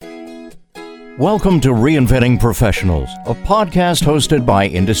Welcome to Reinventing Professionals, a podcast hosted by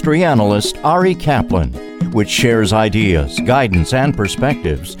industry analyst Ari Kaplan, which shares ideas, guidance, and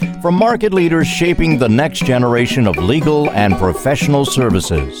perspectives from market leaders shaping the next generation of legal and professional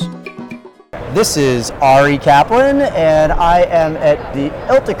services. This is Ari Kaplan, and I am at the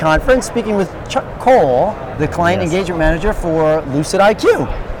ILTACON conference speaking with Chuck Cole, the Client Engagement Manager for Lucid IQ.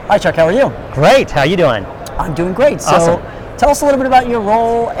 Hi Chuck, how are you? Great, how are you doing? I'm doing great. Awesome. So tell us a little bit about your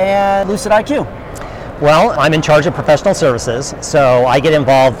role at Lucid IQ. Well, I'm in charge of professional services, so I get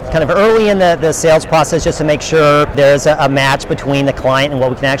involved kind of early in the sales process just to make sure there's a match between the client and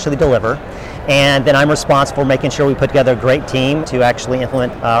what we can actually deliver. And then I'm responsible for making sure we put together a great team to actually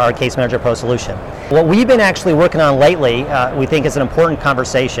implement our Case Manager Pro solution. What we've been actually working on lately, we think is an important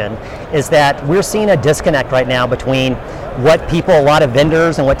conversation, is that we're seeing a disconnect right now between what people, a lot of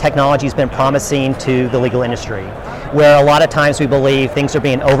vendors, and what technology has been promising to the legal industry, where a lot of times we believe things are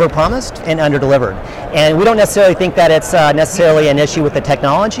being overpromised and underdelivered. And we don't necessarily think that it's necessarily an issue with the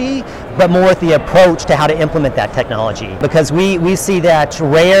technology, but more with the approach to how to implement that technology. Because we see that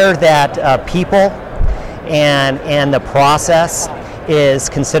rare that people and the process is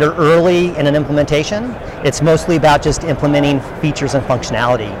considered early in an implementation. It's mostly about just implementing features and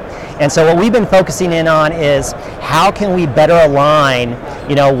functionality. And so what we've been focusing in on is how can we better align,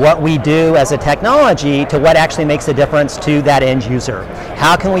 what we do as a technology to what actually makes a difference to that end user.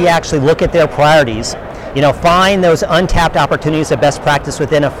 How can we actually look at their priorities, find those untapped opportunities of best practice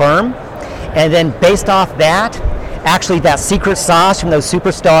within a firm, and then based off that, actually that secret sauce from those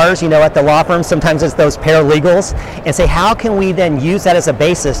superstars, at the law firm, sometimes it's those paralegals, and say how can we then use that as a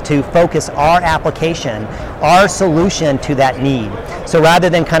basis to focus our application, our solution to that need. So rather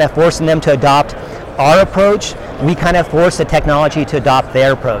than kind of forcing them to adopt our approach, we kind of force the technology to adopt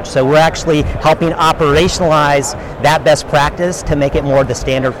their approach. So we're actually helping operationalize that best practice to make it more the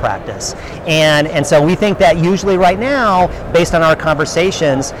standard practice. And so we think that usually right now, based on our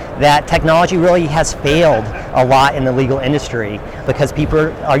conversations, that technology really has failed a lot in the legal industry because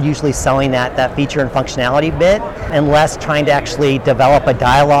people are usually selling that feature and functionality bit and less trying to actually develop a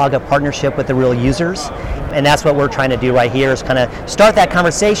dialogue, a partnership with the real users. And that's what we're trying to do right here is kind of start that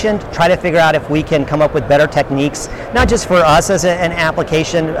conversation, try to figure out if we can come up with better techniques, not just for us as an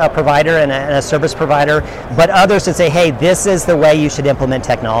application provider and a service provider, but others to say, hey, this is the way you should implement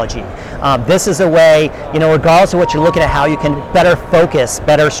technology. This is a way, regardless of what you're looking at, how you can better focus,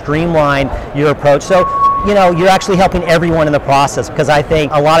 better streamline your approach. So, you're actually helping everyone in the process because I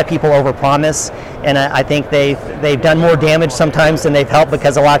think a lot of people overpromise, and I think they've done more damage sometimes than they've helped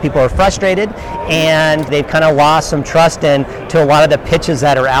because a lot of people are frustrated and they've kind of lost some trust to a lot of the pitches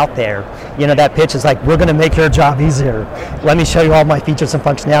that are out there. That pitch is like, we're going to make your job easier. Let me show you all my features and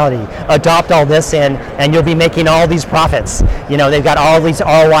functionality. Adopt all this and you'll be making all these profits. They've got all these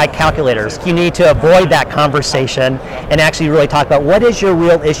ROI calculators. You need to avoid that conversation and actually really talk about what is your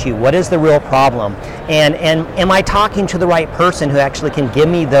real issue? What is the real problem? And am I talking to the right person who actually can give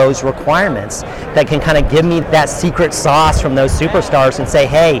me those requirements that can kind of give me that secret sauce from those superstars and say,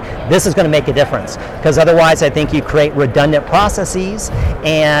 hey, this is going to make a difference. Because otherwise I think you create redundant processes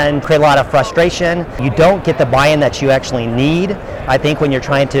and create a lot of frustration. You don't get the buy-in that you actually need, I think, when you're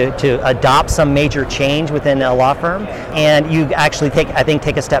trying to adopt some major change within a law firm. And you actually take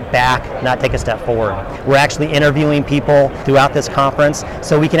a step back, not take a step forward. We're actually interviewing people throughout this conference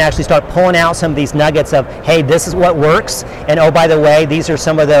so we can actually start pulling out some of these nuggets of, hey, this is what works, and oh, by the way, these are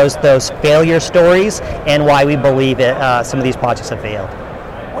some of those failure stories and why we believe some of these projects have failed.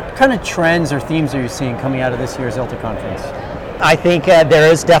 What kind of trends or themes are you seeing coming out of this year's ILTA conference? I think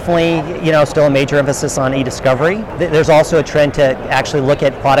there is definitely, still a major emphasis on e-discovery. There's also a trend to actually look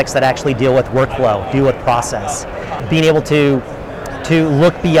at products that actually deal with workflow, deal with process. Being able to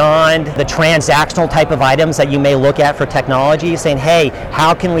look beyond the transactional type of items that you may look at for technology, saying, hey,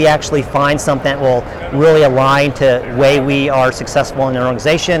 how can we actually find something that will really align to the way we are successful in an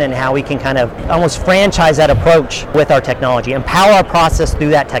organization and how we can kind of almost franchise that approach with our technology, empower our process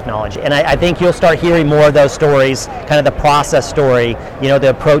through that technology. And I think you'll start hearing more of those stories, kind of the process story, the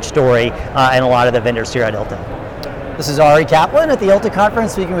approach story, and a lot of the vendors here at ILTA. This is Ari Kaplan at the ILTA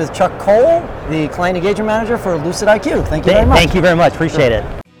conference speaking with Chuck Cole, the Client Engagement Manager for Lucid IQ. Thank you very much. Thank you very much. Appreciate it.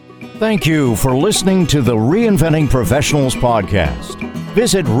 Thank you for listening to the Reinventing Professionals podcast.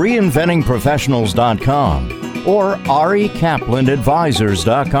 Visit reinventingprofessionals.com or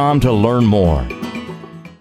arikaplanadvisors.com to learn more.